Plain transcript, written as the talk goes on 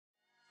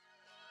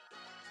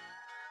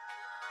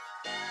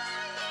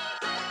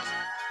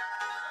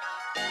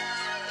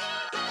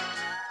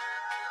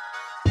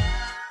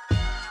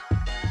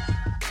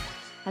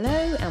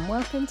Hello and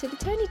welcome to the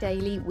Tony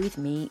Daily with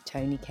me,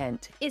 Tony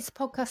Kent. It's a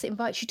podcast that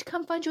invites you to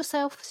come find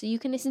yourself so you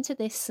can listen to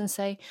this and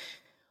say,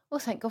 well,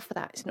 thank God for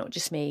that. It's not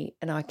just me.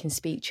 And I can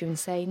speak to you and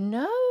say,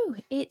 no,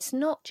 it's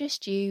not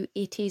just you.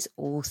 It is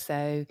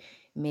also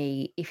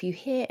me. If you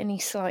hear any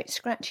slight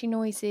scratchy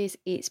noises,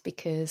 it's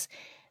because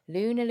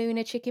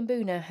Luna Chicken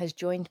Boona has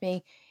joined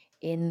me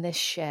in the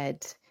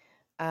shed.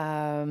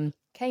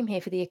 Came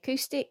here for the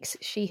acoustics.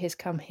 She has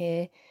come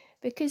here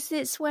because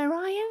it's where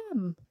I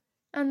am.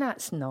 And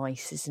that's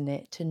nice, isn't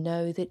it? To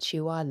know that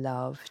you are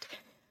loved.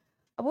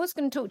 I was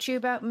going to talk to you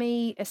about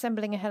me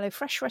assembling a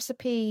HelloFresh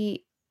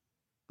recipe,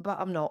 but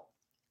I'm not.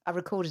 I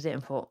recorded it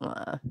and thought,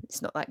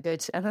 it's not that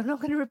good. And I'm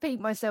not going to repeat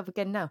myself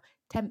again now.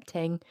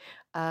 Tempting.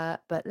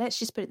 But let's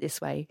just put it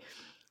this way.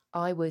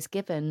 I was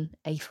given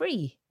a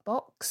free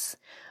box.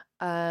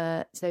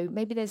 So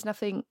maybe there is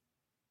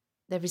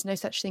no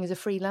such thing as a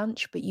free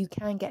lunch, but you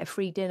can get a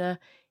free dinner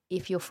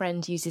if your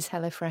friend uses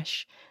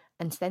HelloFresh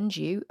and sends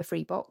you a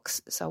free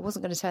box. So I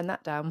wasn't going to turn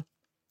that down.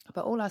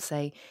 But all I'll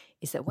say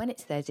is that when it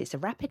says it's a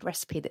rapid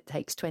recipe that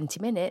takes 20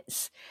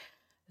 minutes,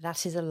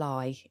 that is a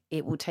lie.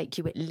 It will take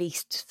you at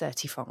least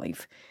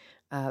 35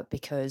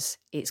 because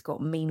it's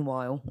got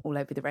meanwhile all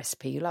over the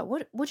recipe. You're like,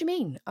 what do you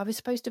mean? I was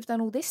supposed to have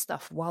done all this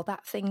stuff while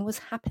that thing was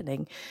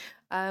happening.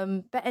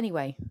 But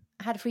anyway,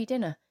 I had a free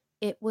dinner.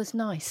 It was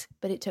nice,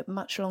 but it took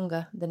much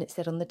longer than it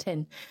said on the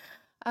tin.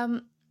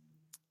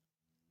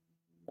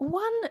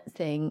 One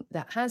thing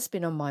that has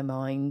been on my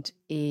mind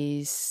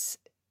is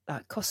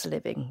cost of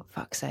living,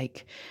 fuck's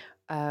sake,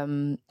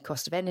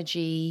 cost of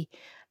energy,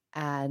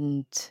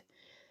 and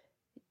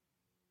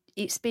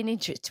it's been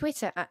interesting.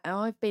 Twitter,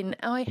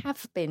 I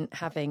have been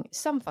having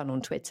some fun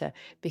on Twitter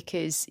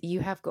because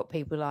you have got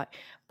people like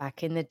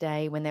back in the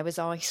day when there was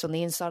ice on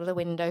the inside of the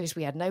windows,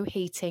 we had no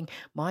heating.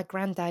 My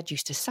granddad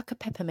used to suck a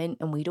peppermint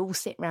and we'd all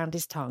sit round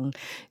his tongue.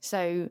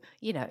 So,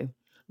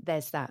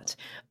 there's that.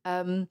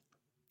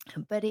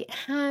 But it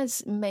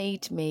has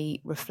made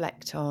me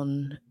reflect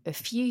on a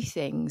few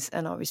things,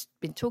 and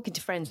been talking to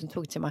friends and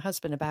talking to my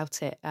husband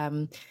about it.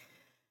 And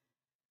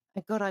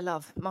God, I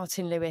love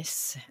Martin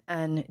Lewis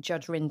and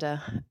Judge Rinder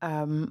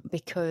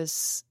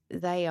because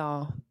they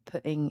are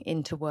putting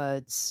into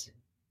words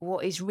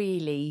what is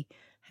really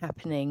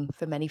happening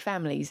for many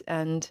families.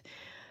 And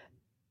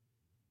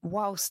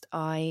whilst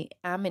I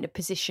am in a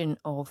position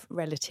of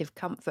relative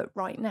comfort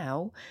right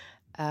now,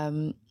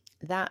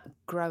 that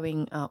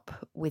growing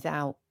up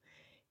without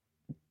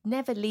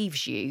never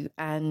leaves you.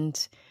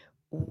 And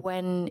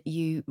when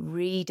you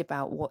read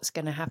about what's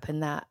going to happen,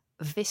 that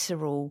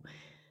visceral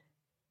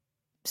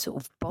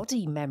sort of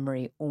body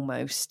memory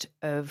almost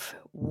of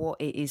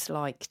what it is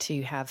like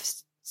to have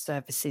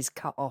services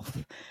cut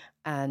off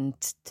and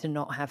to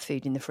not have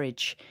food in the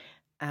fridge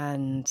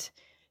and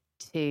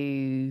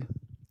to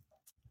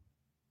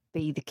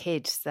be the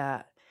kid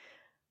that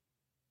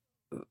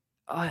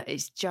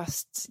it's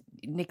just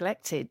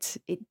neglected.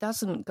 It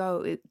doesn't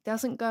go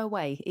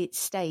away. It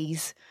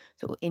stays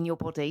sort of in your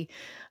body.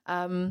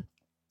 And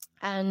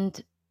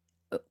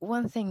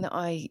one thing that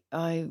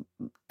I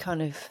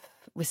kind of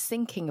was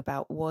thinking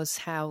about was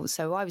how,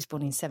 so I was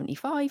born in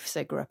 75,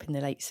 so grew up in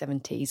the late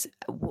 70s,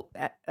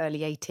 early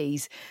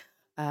 80s,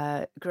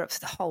 grew up for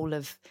the whole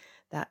of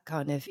that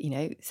kind of,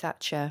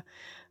 Thatcher.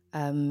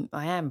 I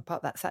am part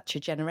of that Thatcher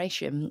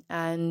generation.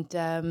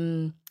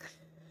 And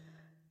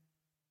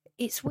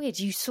it's weird,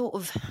 you sort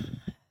of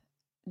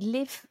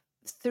live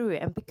through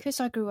it. And because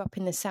I grew up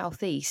in the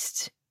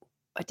southeast,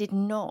 I did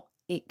not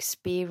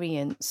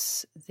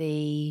experience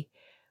the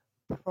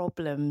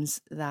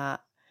problems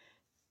that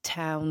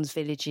towns,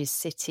 villages,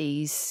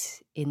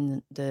 cities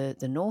in the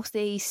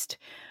northeast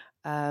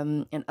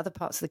and other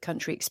parts of the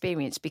country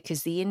experienced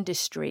because the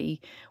industry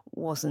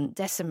wasn't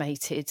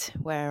decimated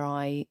where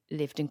I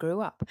lived and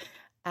grew up.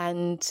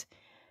 And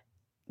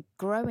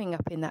growing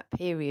up in that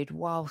period,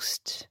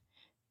 whilst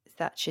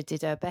Thatcher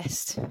did her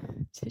best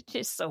to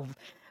just sort of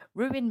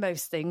ruin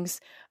most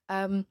things,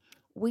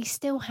 we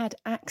still had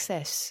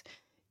access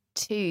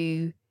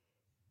to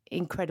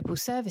incredible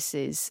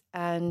services.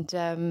 And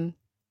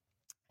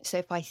so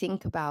if I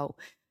think about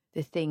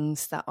the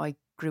things that I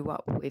grew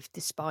up with,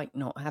 despite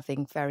not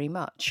having very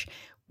much,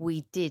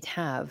 we did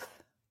have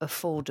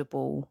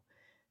affordable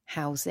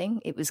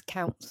housing. It was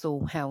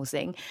council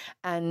housing.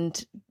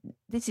 And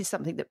this is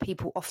something that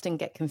people often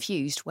get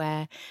confused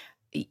where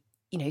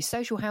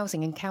social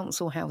housing and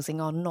council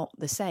housing are not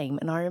the same.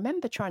 And I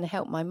remember trying to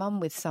help my mum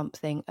with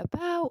something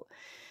about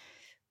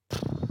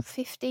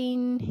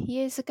 15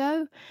 years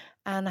ago,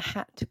 and I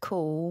had to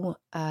call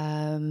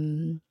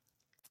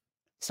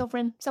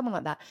Sovereign, someone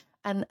like that.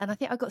 And I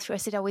think I got through. I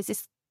said, is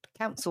this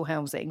council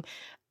housing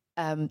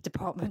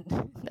department?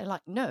 They're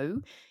like,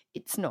 no,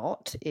 it's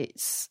not.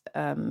 It's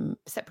a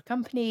separate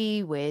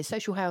company. We're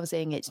social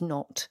housing. It's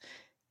not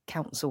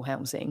council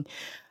housing.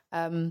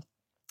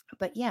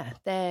 But yeah,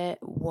 there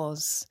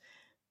was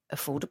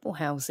affordable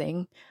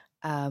housing.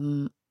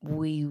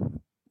 We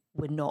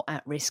were not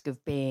at risk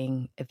of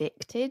being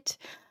evicted.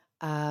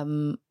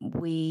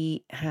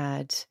 We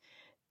had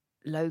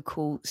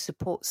local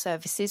support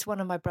services. One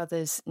of my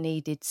brothers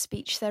needed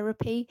speech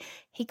therapy.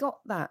 He got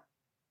that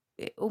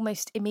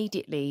almost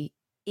immediately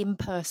in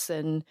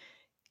person.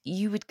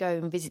 You would go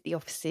and visit the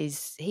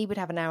offices. He would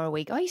have an hour a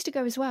week. I used to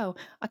go as well.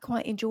 I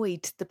quite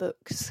enjoyed the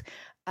books.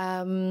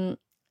 And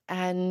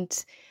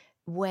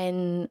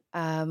when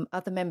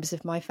other members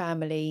of my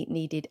family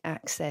needed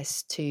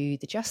access to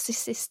the justice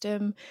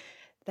system,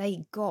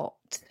 they got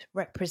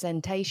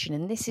representation.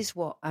 And this is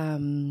what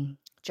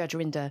Judge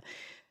Arinder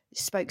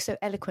spoke so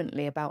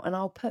eloquently about. And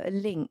I'll put a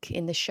link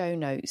in the show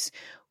notes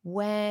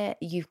where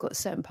you've got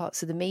certain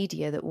parts of the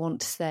media that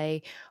want to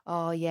say,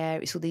 oh, yeah,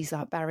 it's all these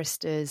like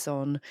barristers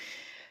on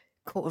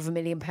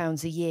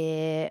 £250,000 a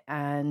year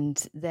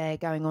and they're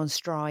going on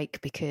strike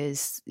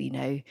because, you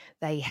know,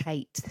 they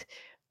hate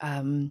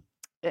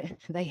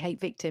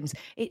victims.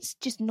 It's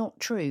just not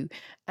true.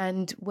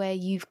 And where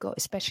you've got,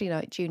 especially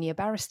like junior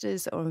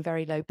barristers that are on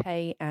very low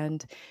pay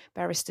and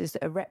barristers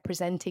that are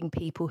representing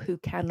people who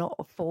cannot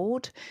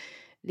afford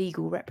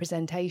legal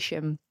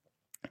representation,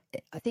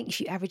 I think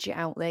if you average it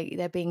out,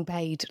 they're being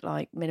paid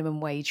like minimum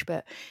wage.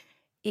 But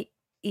it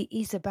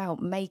is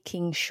about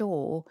making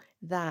sure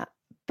that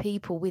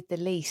people with the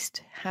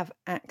least have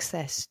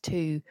access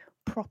to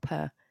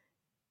proper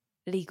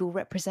legal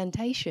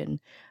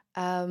representation.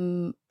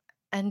 And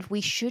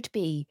we should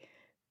be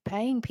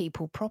paying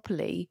people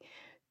properly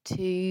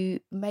to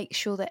make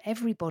sure that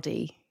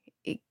everybody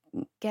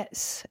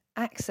gets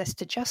access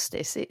to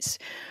justice. It's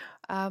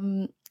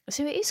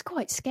so it is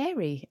quite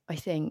scary, I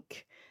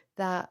think,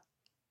 that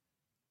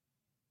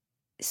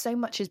so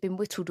much has been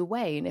whittled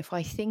away. And if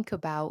I think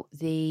about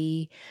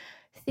the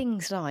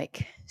things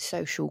like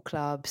social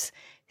clubs,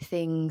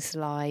 things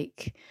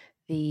like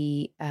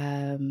the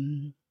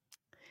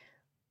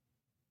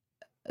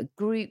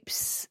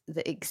groups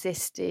that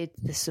existed,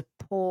 the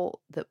support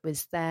that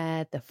was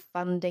there, the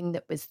funding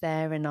that was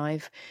there, and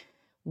I've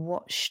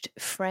watched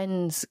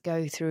friends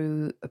go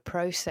through a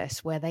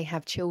process where they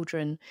have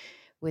children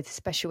with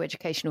special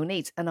educational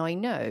needs. And I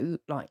know,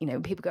 like, you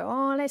know, people go,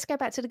 oh, let's go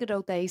back to the good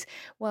old days.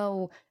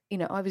 Well, you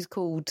know, I was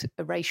called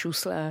a racial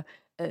slur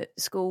at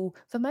school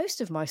for most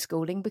of my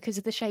schooling because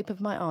of the shape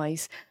of my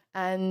eyes.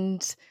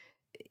 And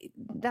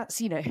that's,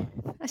 you know,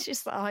 that's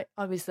just, I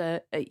was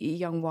a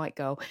young white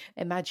girl.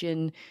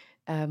 Imagine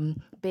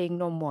being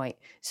non-white.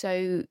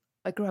 So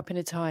I grew up in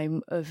a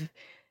time of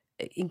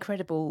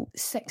incredible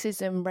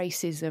sexism,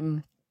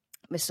 racism,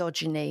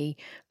 misogyny,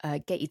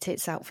 get your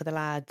tits out for the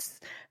lads.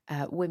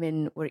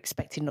 Women were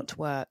expected not to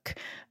work.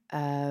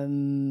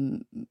 You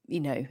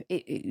know,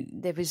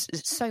 there was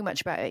so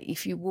much about it.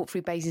 If you walk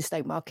through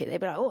Basingstoke Market, they'd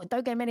be like, "Oh,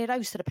 don't get many of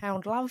those to the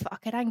pound, love. I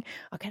could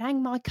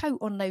hang my coat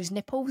on those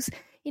nipples."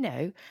 You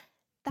know,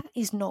 that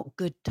is not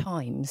good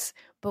times.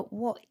 But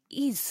what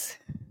is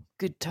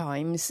good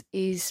times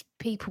is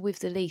people with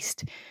the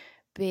least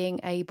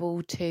being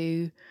able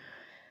to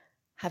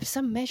have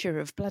some measure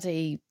of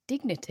bloody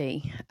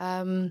dignity.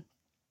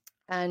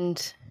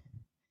 And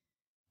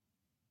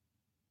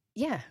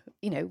yeah,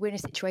 you know, we're in a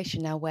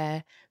situation now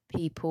where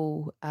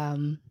people,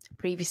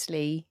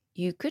 previously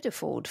you could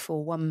afford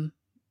for one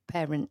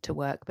parent to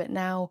work, but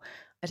now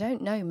I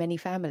don't know many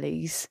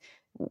families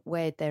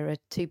where there are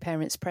two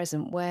parents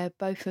present where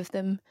both of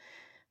them,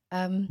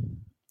 both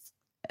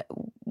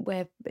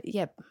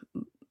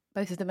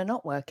of them are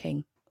not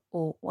working,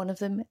 or one of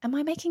them, am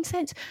I making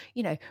sense?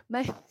 You know,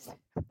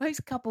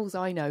 most couples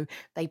I know,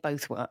 they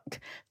both work.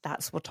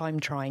 That's what I'm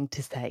trying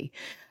to say.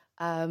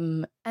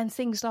 And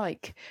things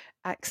like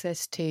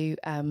access to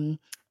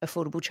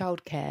affordable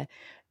childcare,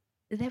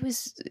 there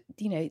was,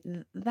 you know,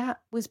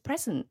 that was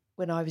present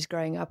when I was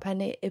growing up,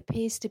 and it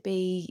appears to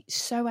be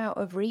so out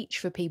of reach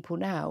for people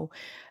now.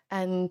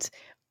 And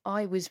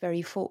I was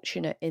very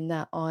fortunate in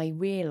that I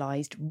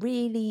realised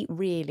really,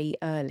 really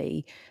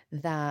early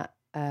that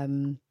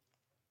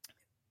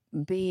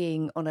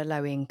being on a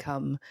low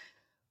income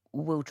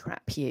will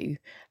trap you.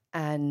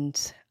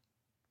 And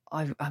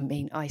I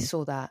mean, I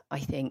saw that, I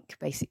think,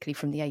 basically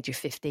from the age of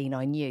 15,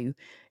 I knew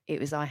it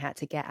was I had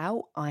to get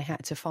out. I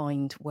had to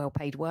find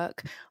well-paid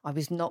work. I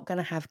was not going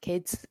to have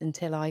kids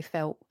until I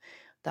felt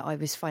that I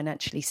was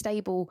financially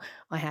stable.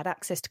 I had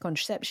access to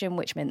contraception,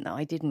 which meant that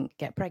I didn't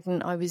get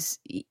pregnant. I was,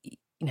 you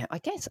know, I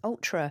guess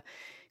ultra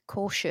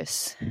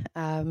cautious.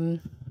 And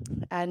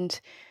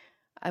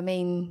I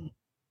mean,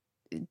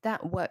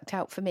 that worked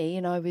out for me,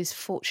 and I was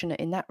fortunate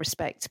in that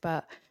respect.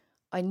 But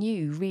I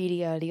knew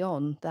really early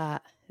on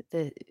that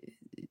there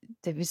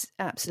was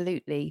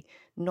absolutely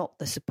not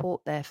the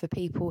support there for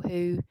people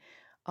who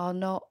are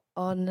not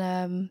on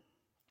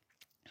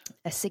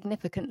a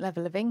significant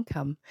level of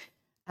income.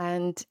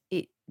 And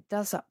it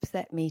does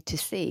upset me to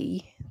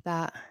see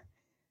that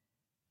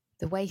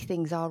the way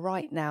things are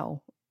right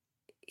now,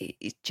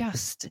 it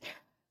just,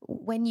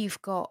 when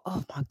you've got,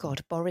 oh my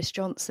God, Boris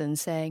Johnson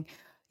saying,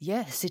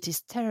 yes, it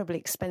is terribly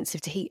expensive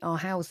to heat our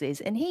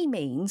houses. And he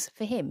means,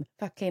 for him,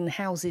 fucking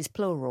houses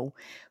plural.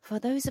 For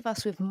those of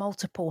us with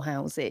multiple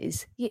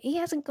houses, he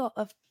hasn't got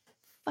a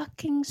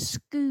fucking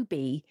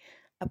Scooby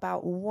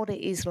about what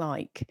it is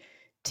like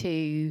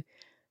to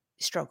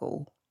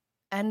struggle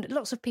And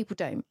lots of people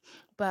don't.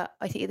 But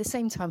I think at the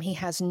same time, he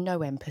has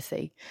no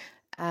empathy.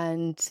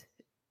 And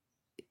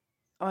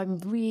I'm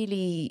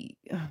really,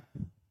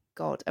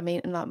 God, I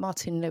mean, like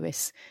Martin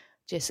Lewis,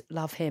 just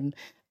love him.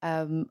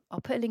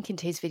 I'll put a link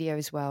into his video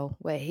as well,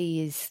 where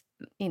he is,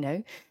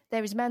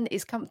 there is a man that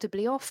is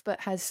comfortably off,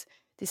 but has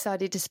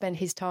decided to spend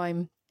his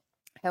time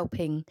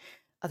helping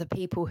other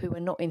people who are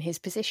not in his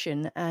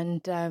position.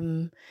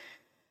 And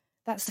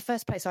that's the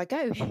first place I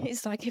go.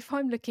 It's like, if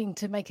I'm looking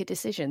to make a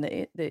decision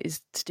that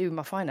is to do with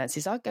my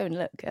finances, I go and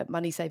look at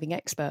Money Saving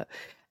Expert.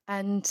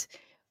 And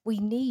we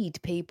need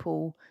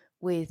people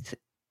with,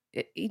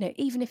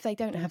 even if they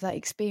don't have that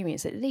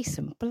experience, at least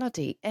some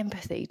bloody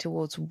empathy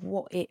towards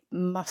what it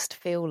must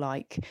feel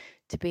like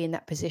to be in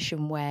that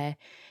position where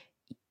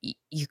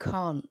you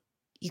can't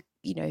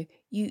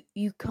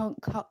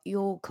cut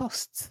your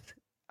costs.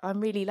 I'm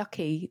really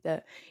lucky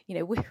that,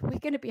 we're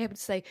going to be able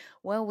to say,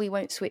 well, we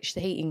won't switch the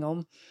heating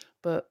on,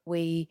 but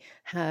we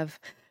have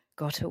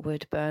got a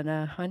wood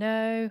burner. I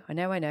know.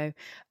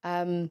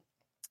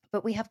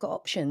 But we have got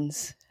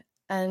options.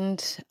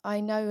 And I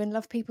know and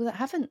love people that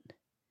haven't.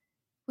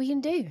 We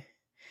can do.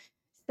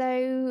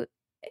 So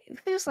it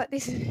feels like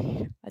this,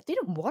 I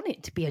didn't want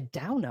it to be a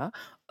downer.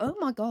 Oh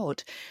my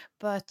God.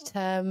 But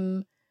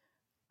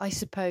I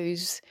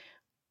suppose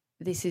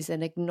this is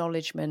an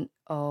acknowledgement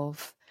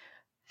of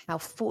how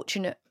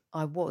fortunate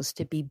I was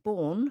to be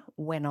born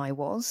when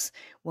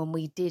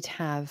we did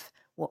have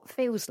what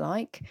feels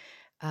like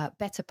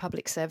better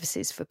public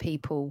services for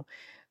people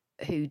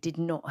who did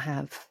not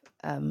have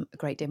a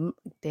great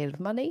deal of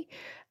money.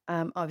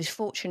 I was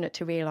fortunate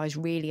to realise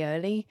really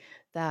early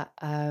that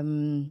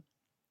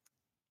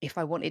if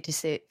I wanted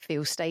to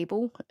feel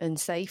stable and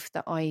safe,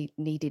 that I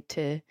needed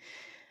to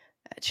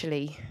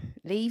actually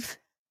leave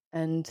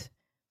and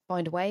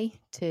find a way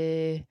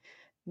to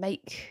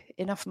make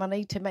enough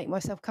money to make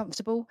myself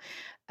comfortable.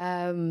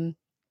 And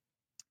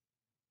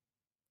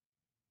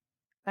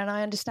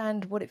I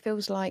understand what it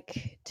feels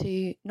like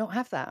to not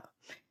have that.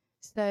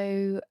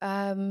 So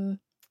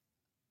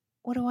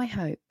what do I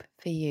hope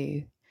for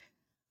you?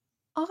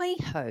 I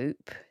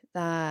hope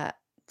that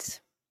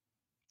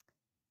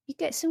you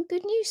get some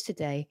good news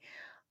today.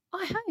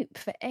 I hope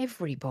for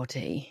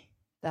everybody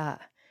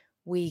that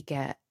we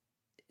get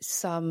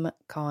some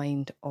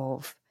kind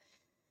of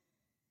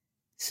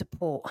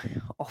support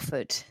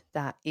offered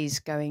that is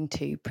going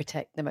to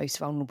protect the most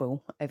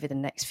vulnerable over the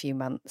next few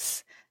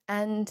months.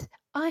 And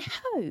I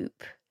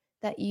hope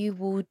that you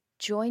will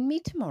join me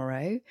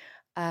tomorrow.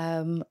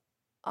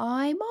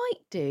 I might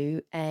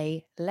do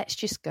a let's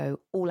just go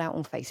all out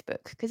on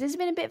Facebook, because there's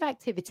been a bit of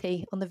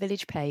activity on the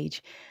Village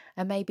page,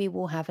 and maybe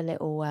we'll have a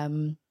little,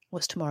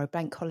 what's tomorrow?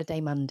 Bank Holiday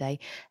Monday,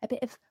 a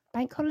bit of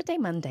Bank Holiday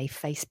Monday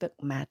Facebook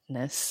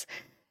madness.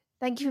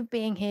 Thank you for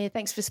being here.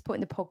 Thanks for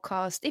supporting the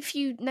podcast. If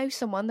you know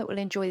someone that will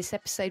enjoy this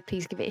episode,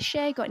 please give it a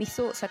share. Got any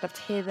thoughts? I'd love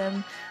to hear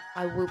them.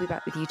 I will be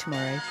back with you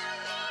tomorrow.